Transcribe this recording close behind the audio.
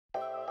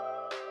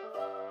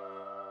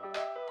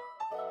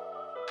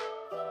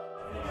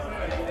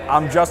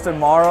I'm Justin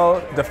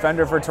Morrow,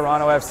 defender for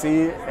Toronto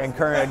FC and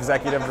current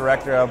executive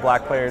director of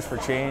Black Players for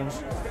Change.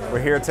 We're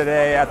here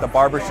today at the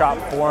Barbershop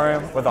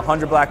Forum with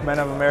 100 Black Men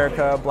of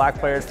America, Black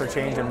Players for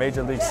Change, and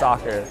Major League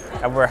Soccer.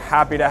 And we're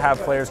happy to have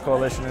Players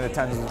Coalition in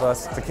attendance with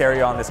us to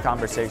carry on this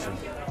conversation.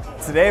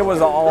 Today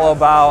was all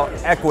about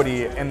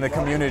equity in the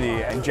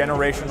community and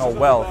generational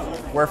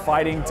wealth. We're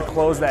fighting to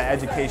close that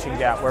education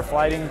gap. We're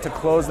fighting to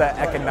close that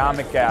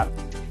economic gap.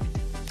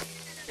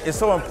 It's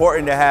so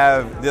important to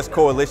have this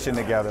coalition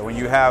together when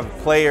you have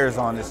players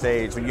on the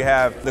stage, when you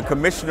have the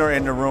commissioner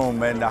in the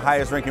room and the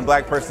highest ranking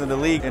black person in the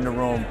league in the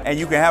room, and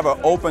you can have an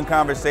open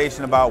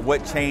conversation about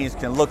what change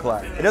can look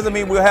like. It doesn't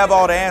mean we'll have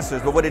all the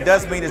answers, but what it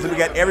does mean is that we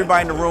got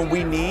everybody in the room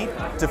we need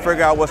to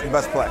figure out what's the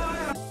best play.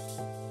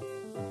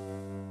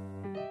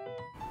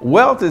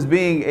 Wealth is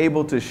being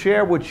able to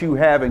share what you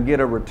have and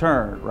get a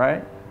return,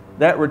 right?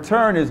 That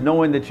return is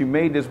knowing that you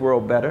made this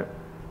world better,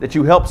 that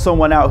you helped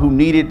someone out who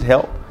needed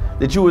help,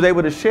 that you was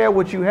able to share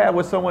what you had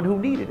with someone who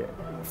needed it.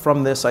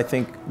 From this, I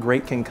think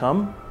great can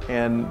come,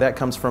 and that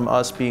comes from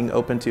us being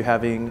open to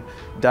having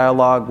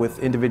dialogue with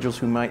individuals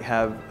who might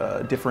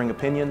have differing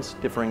opinions,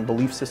 differing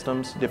belief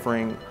systems,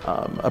 differing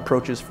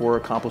approaches for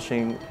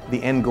accomplishing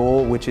the end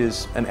goal, which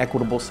is an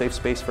equitable, safe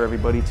space for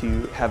everybody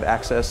to have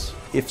access,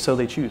 if so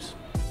they choose.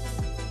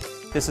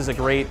 This is a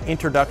great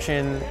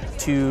introduction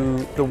to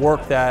the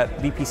work that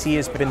BPC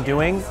has been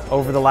doing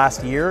over the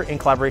last year in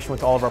collaboration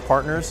with all of our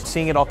partners.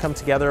 Seeing it all come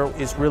together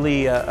is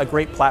really a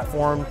great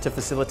platform to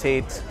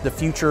facilitate the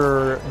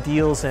future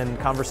deals and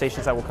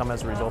conversations that will come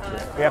as a result of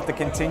it. We have to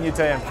continue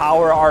to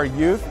empower our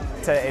youth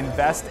to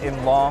invest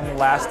in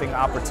long-lasting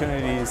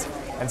opportunities.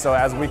 And so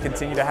as we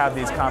continue to have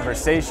these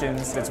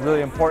conversations, it's really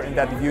important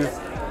that the youth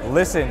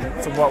listen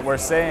to what we're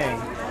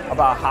saying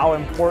about how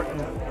important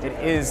it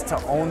is to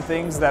own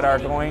things that are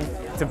going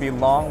to be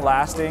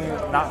long-lasting,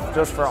 not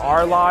just for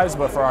our lives,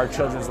 but for our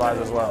children's lives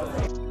as well.